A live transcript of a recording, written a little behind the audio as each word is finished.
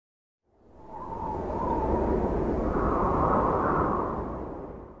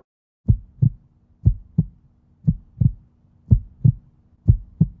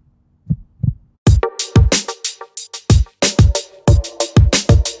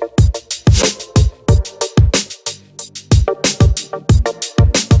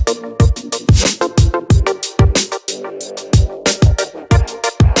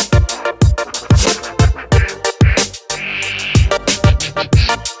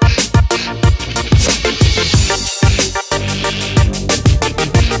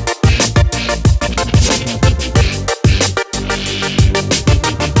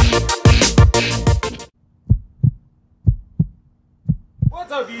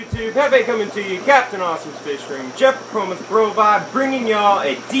YouTube? Hefe coming to you, Captain Awesome's Fish Room, Jeff Chroma's Bro Vibe, bringing y'all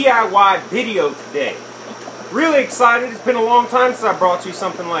a DIY video today. Really excited. It's been a long time since I brought you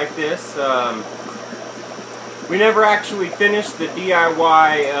something like this. We never actually finished the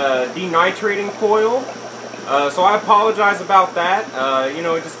DIY denitrating coil, so I apologize about that. You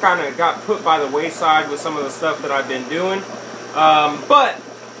know, it just kind of got put by the wayside with some of the stuff that I've been doing. But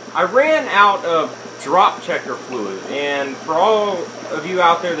I ran out of drop checker fluid, and for all of you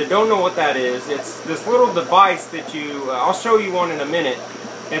out there that don't know what that is, it's this little device that you, I'll show you one in a minute.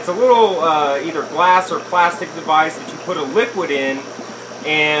 It's a little either glass or plastic device that you put a liquid in,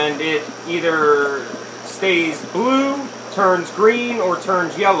 and it either stays blue, turns green, or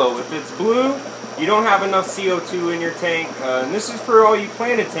turns yellow. If it's blue, you don't have enough CO2 in your tank, and this is for all you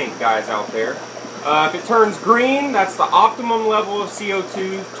planted tank guys out there. If it turns green, that's the optimum level of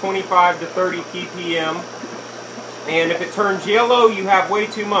CO2, 25 to 30 ppm. And if it turns yellow, you have way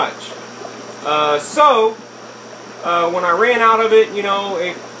too much. When I ran out of it, you know,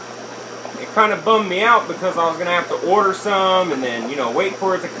 it kind of bummed me out because I was going to have to order some and then, you know, wait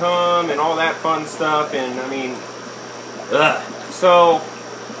for it to come and all that fun stuff. And, I mean, So,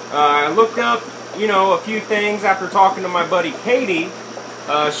 I looked up, you know, a few things after talking to my buddy Katie.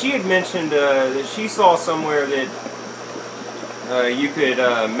 She had mentioned that she saw somewhere that you could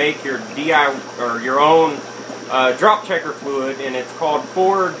make your your own drop checker fluid, and it's called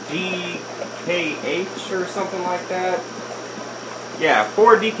 4DKH or something like that. Yeah,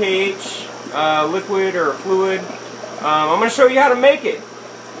 4DKH liquid or fluid. I'm going to show you how to make it.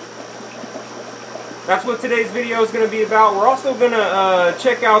 That's what today's video is going to be about. We're also going to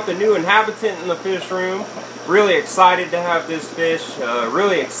check out the new inhabitant in the fish room. Really excited to have this fish,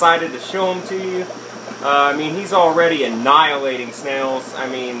 really excited to show him to you. I mean, he's already annihilating snails. I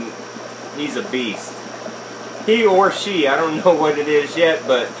mean, he's a beast. He or she, I don't know what it is yet,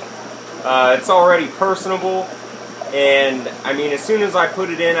 but it's already personable. And, I mean, as soon as I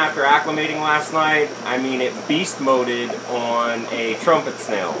put it in after acclimating last night, I mean, it beast moded on a trumpet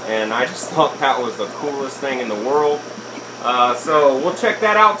snail. And I just thought that was the coolest thing in the world. So we'll check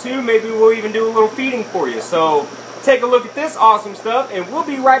that out too. Maybe we'll even do a little feeding for you. So take a look at this awesome stuff and we'll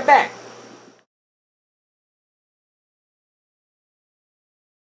be right back.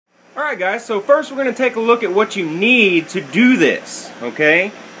 Alright guys, so first we're going to take a look at what you need to do this,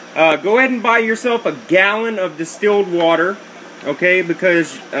 okay? Go ahead and buy yourself a gallon of distilled water, okay?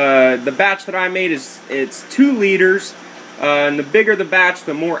 Because the batch that I made it's 2 liters, and the bigger the batch,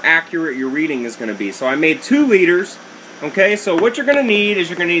 the more accurate your reading is going to be. So I made 2 liters. Okay, so what you're going to need is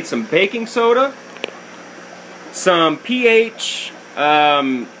you're going to need some baking soda, some pH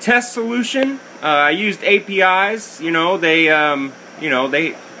test solution. I used APIs. You know, they have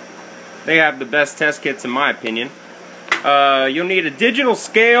the best test kits in my opinion. You'll need a digital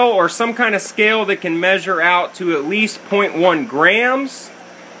scale or some kind of scale that can measure out to at least 0.1 grams.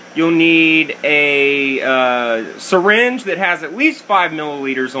 You'll need a syringe that has at least 5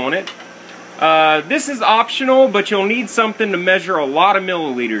 milliliters on it. This is optional, but you'll need something to measure a lot of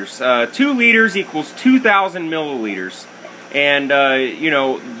milliliters. 2 liters equals 2,000 milliliters. And, you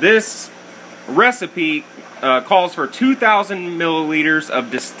know, this recipe calls for 2,000 milliliters of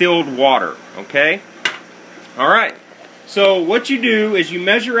distilled water, okay? Alright, so what you do is you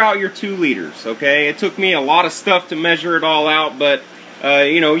measure out your 2 liters, okay? It took me a lot of stuff to measure it all out, but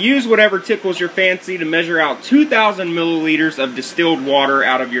you know, use whatever tickles your fancy to measure out 2,000 milliliters of distilled water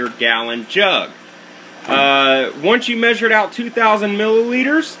out of your gallon jug. Once you measured out 2,000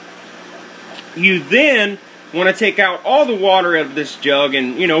 milliliters, you then want to take out all the water out of this jug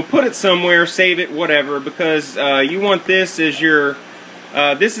and, you know, put it somewhere, save it, whatever, because you want this as your,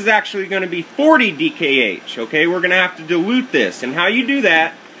 this is actually going to be 40 DKH, okay? We're going to have to dilute this, and how you do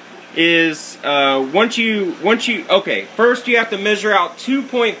that is first you have to measure out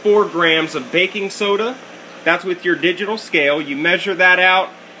 2.4 grams of baking soda. That's with your digital scale. You measure that out,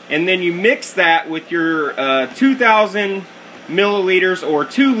 and then you mix that with your 2,000 milliliters or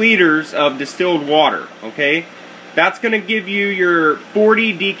 2 liters of distilled water, okay? That's going to give you your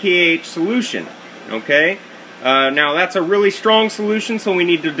 40 DKH solution, okay? Now that's a really strong solution, so we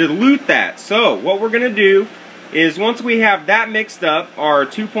need to dilute that. So what we're going to do is once we have that mixed up, our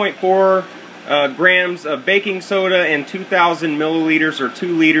 2.4 grams of baking soda and 2,000 milliliters or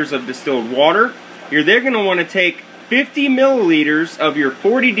 2 liters of distilled water, you're then going to want to take 50 milliliters of your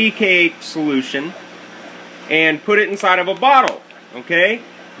 40 DKH solution and put it inside of a bottle, okay?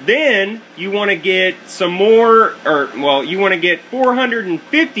 Then you want to get some more, you want to get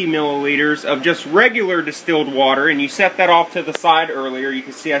 450 milliliters of just regular distilled water, and you set that off to the side earlier. You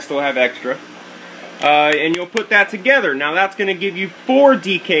can see I still have extra. and you'll put that together. Now that's going to give you 4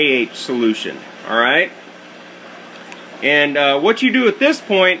 DKH solution. Alright? And what you do at this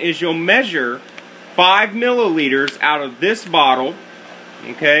point is you'll measure 5 milliliters out of this bottle.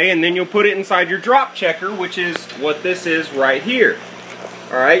 Okay, and then you'll put it inside your drop checker, which is what this is right here.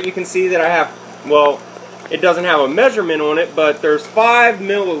 Alright, you can see that I have, well, it doesn't have a measurement on it, but there's 5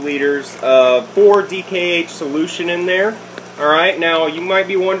 milliliters of 4 DKH solution in there. Alright, now you might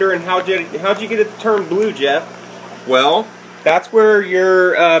be wondering, how'd you get it to turn blue, Jeff? Well, that's where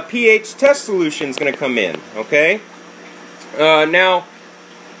your pH test solution is going to come in, okay? Now,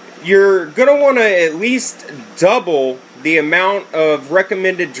 you're going to want to at least double the amount of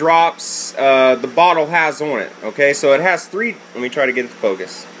recommended drops the bottle has on it, okay? So it has 3, let me try to get it to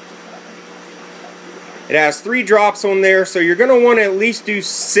focus. It has 3 drops on there, so you're going to want to at least do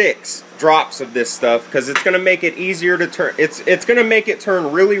 6 drops of this stuff, because it's going to make it easier to turn, it's going to make it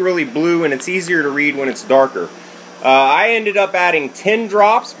turn really, really blue, and it's easier to read when it's darker. I ended up adding 10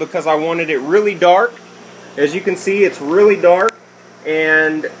 drops because I wanted it really dark. As you can see, it's really dark,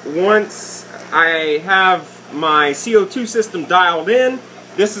 and once I have my CO2 system dialed in,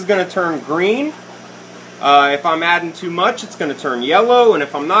 this is going to turn green. If I'm adding too much, it's going to turn yellow, and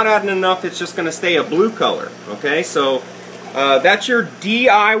if I'm not adding enough, it's just going to stay a blue color. Okay, so that's your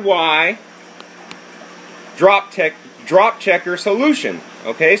DIY drop checker solution.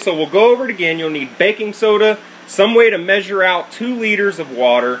 Okay, so we'll go over it again. You'll need baking soda, some way to measure out 2 liters of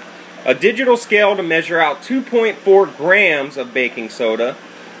water, a digital scale to measure out 2.4 grams of baking soda,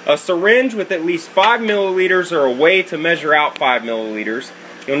 a syringe with at least 5 milliliters or a way to measure out 5 milliliters.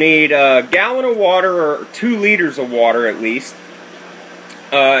 You'll need a gallon of water or 2 liters of water at least,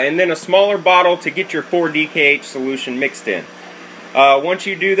 and then a smaller bottle to get your 4 DKH solution mixed in. Once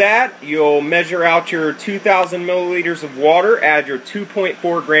you do that, you'll measure out your 2,000 milliliters of water, add your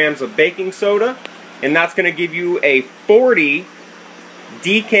 2.4 grams of baking soda, and that's going to give you a 40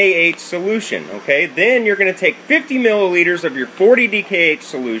 DKH solution. Okay, then you're going to take 50 milliliters of your 40 DKH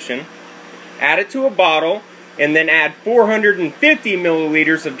solution, add it to a bottle, and then add 450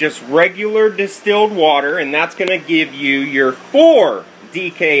 milliliters of just regular distilled water, and that's going to give you your 4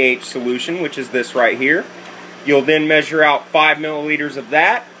 DKH solution, which is this right here. You'll then measure out 5 milliliters of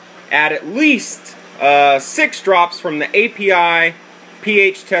that, add at least 6 drops from the API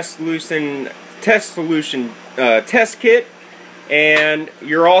pH test kit, and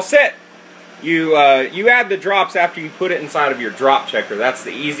you're all set. You add the drops after you put it inside of your drop checker. That's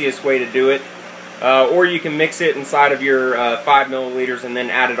the easiest way to do it. Or you can mix it inside of your 5 milliliters and then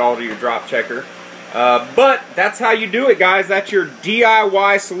add it all to your drop checker. But that's how you do it, guys. That's your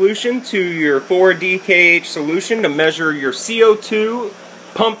DIY solution to your 4 DKH solution to measure your CO2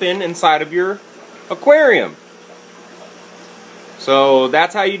 pumping inside of your aquarium. So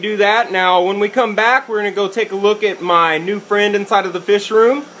that's how you do that. Now when we come back, we're going to go take a look at my new friend inside of the fish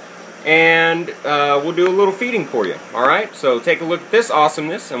room, and we'll do a little feeding for you. Alright, so take a look at this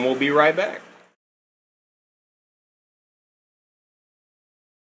awesomeness and we'll be right back.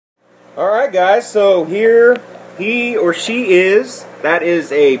 Alright guys, so here he or she is. That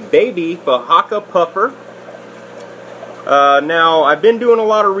is a baby Fahaka puffer. Now, I've been doing a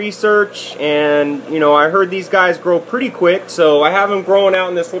lot of research, and, you know, I heard these guys grow pretty quick, so I have him growing out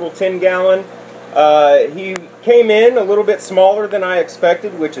in this little 10-gallon. He came in a little bit smaller than I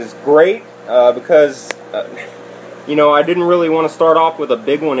expected, which is great, because, you know, I didn't really want to start off with a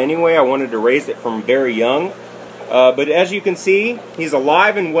big one anyway. I wanted to raise it from very young. But as you can see, he's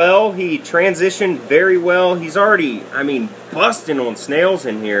alive and well. He transitioned very well. He's already, I mean, busting on snails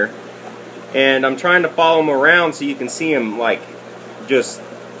in here. And I'm trying to follow him around so you can see him, like, just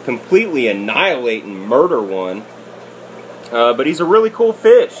completely annihilate and murder one. But he's a really cool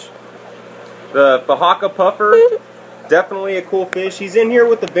fish. The Fahaka puffer, definitely a cool fish. He's in here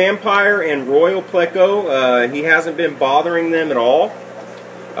with the vampire and royal pleco. He hasn't been bothering them at all.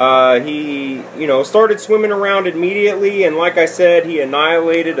 He, you know, started swimming around immediately, and like I said, he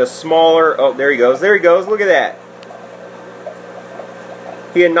annihilated a smaller, oh, there he goes, look at that.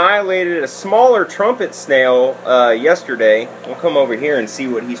 He annihilated a smaller trumpet snail yesterday. We'll come over here and see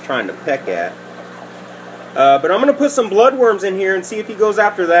what he's trying to peck at. But I'm going to put some bloodworms in here and see if he goes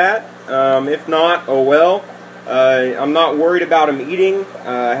after that. If not, oh well. I'm not worried about him eating.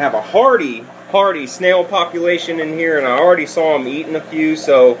 I have a hardy snail population in here, and I already saw him eating a few,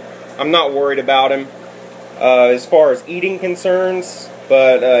 so I'm not worried about him as far as eating concerns.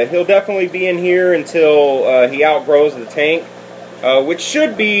 But he'll definitely be in here until he outgrows the tank. Which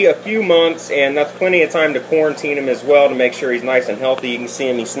should be a few months, and that's plenty of time to quarantine him as well to make sure he's nice and healthy. You can see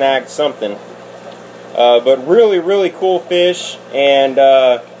him, he snagged something. But really, really cool fish, and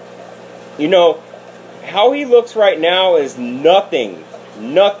you know, how he looks right now is nothing,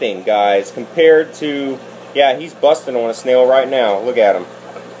 guys, compared to, yeah, he's busting on a snail right now. Look at him.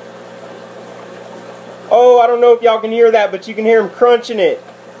 Oh, I don't know if y'all can hear that, but you can hear him crunching it.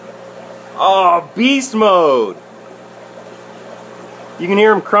 Oh, beast mode. You can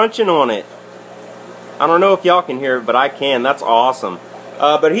hear him crunching on it. I don't know if y'all can hear it, but I can. That's awesome.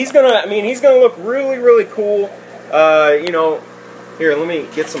 But he's gonna, I mean, he's gonna look really, really cool. You know, here, let me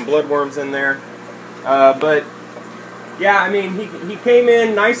get some bloodworms in there. But yeah, I mean, he came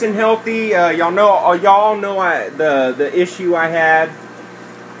in nice and healthy. Y'all know the issue I had.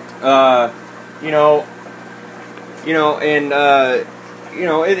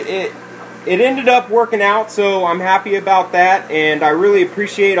 It ended up working out, so I'm happy about that, and I really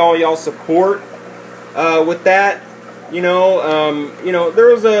appreciate all y'all's support with that. There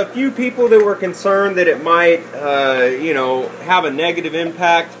was a few people that were concerned that it might, have a negative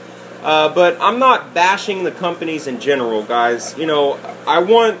impact, but I'm not bashing the companies in general, guys. I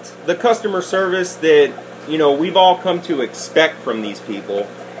want the customer service that, we've all come to expect from these people.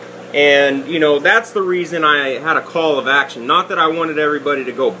 And, that's the reason I had a call of action. Not that I wanted everybody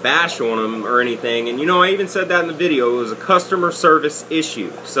to go bash on them or anything. And, I even said that in the video. It was a customer service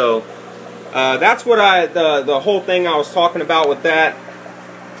issue. So, that's what the whole thing I was talking about with that.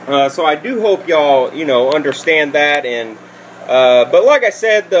 So I do hope y'all, understand that. And, but like I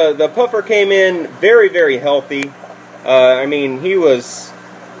said, the puffer came in very, very healthy. He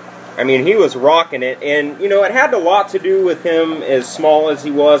was rocking it, and it had a lot to do with him as small as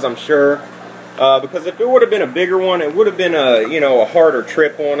he was, I'm sure. Because if it would have been a bigger one, it would have been a harder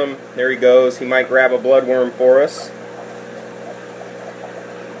trip on him. There he goes. He might grab a bloodworm for us.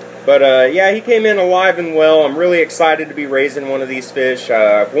 But yeah, he came in alive and well. I'm really excited to be raising one of these fish.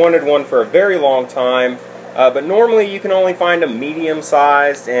 I've wanted one for a very long time. But normally you can only find them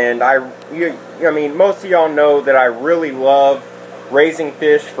medium-sized, and most of y'all know that I really love raising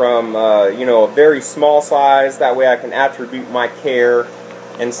fish from a very small size. That way I can attribute my care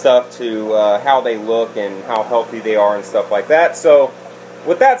and stuff to how they look and how healthy they are and stuff like that. So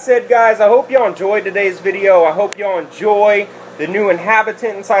with that said, guys, I hope y'all enjoyed today's video. I hope y'all enjoy the new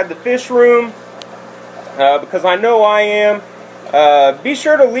inhabitant inside the fish room, because I know I am. Be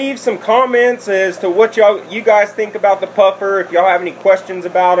sure to leave some comments as to what you guys think about the puffer. If y'all have any questions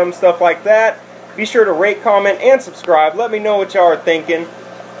about them, stuff like that. Be sure to rate, comment, and subscribe. Let me know what y'all are thinking.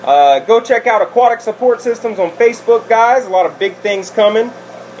 Go check out Aquatic Support Systems on Facebook, guys. A lot of big things coming,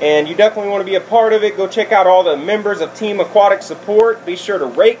 and you definitely want to be a part of it. Go check out all the members of Team Aquatic Support. Be sure to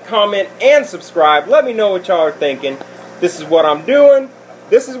rate, comment, and subscribe. Let me know what y'all are thinking. This is what I'm doing.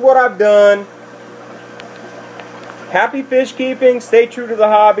 This is what I've done. Happy fish keeping. Stay true to the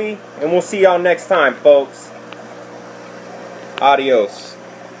hobby, and we'll see y'all next time, folks. Adios.